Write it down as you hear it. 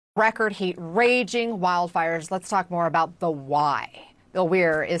Record heat, raging wildfires. Let's talk more about the why. Bill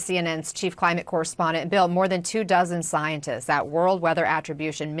Weir is CNN's chief climate correspondent. Bill, more than 24 scientists at World Weather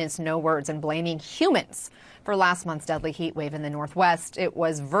Attribution minced no words in blaming humans for last month's deadly heat wave in the Northwest. It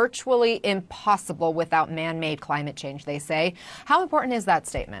was virtually impossible without man-made climate change, they say. How important is that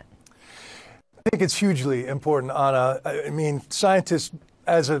statement? I think it's hugely important, Anna. I mean, scientists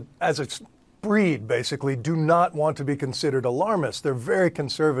as a breed basically do not want to be considered alarmists. They're very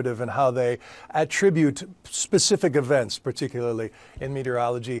conservative in how they attribute specific events, particularly in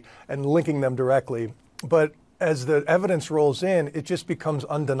meteorology, and linking them directly. But as the evidence rolls in, it just becomes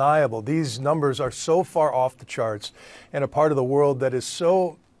undeniable. These numbers are so far off the charts in a part of the world that is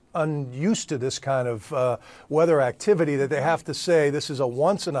so unused to this kind of weather activity that they have to say this is a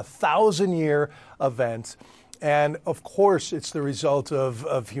once in a 1,000-year event. And of course, it's the result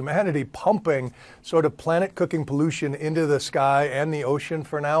of humanity pumping sort of planet-cooking pollution into the sky and the ocean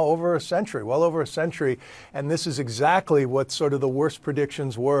for now over a century, well over a century. And this is exactly what sort of the worst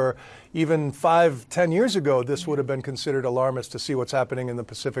predictions were. Even 5-10 years ago, this would have been considered alarmist to see what's happening in the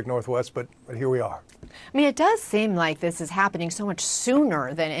Pacific Northwest, but here we are. I mean, it does seem like this is happening so much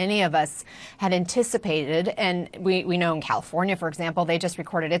sooner than any of us had anticipated. And we know in California, for example, they just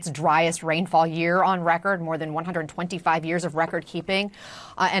recorded its driest rainfall year on record, more than 125 years of record keeping.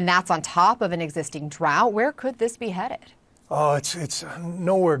 And that's on top of an existing drought. Where could this be headed? Oh, it's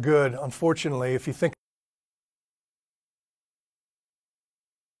nowhere good, unfortunately. If you think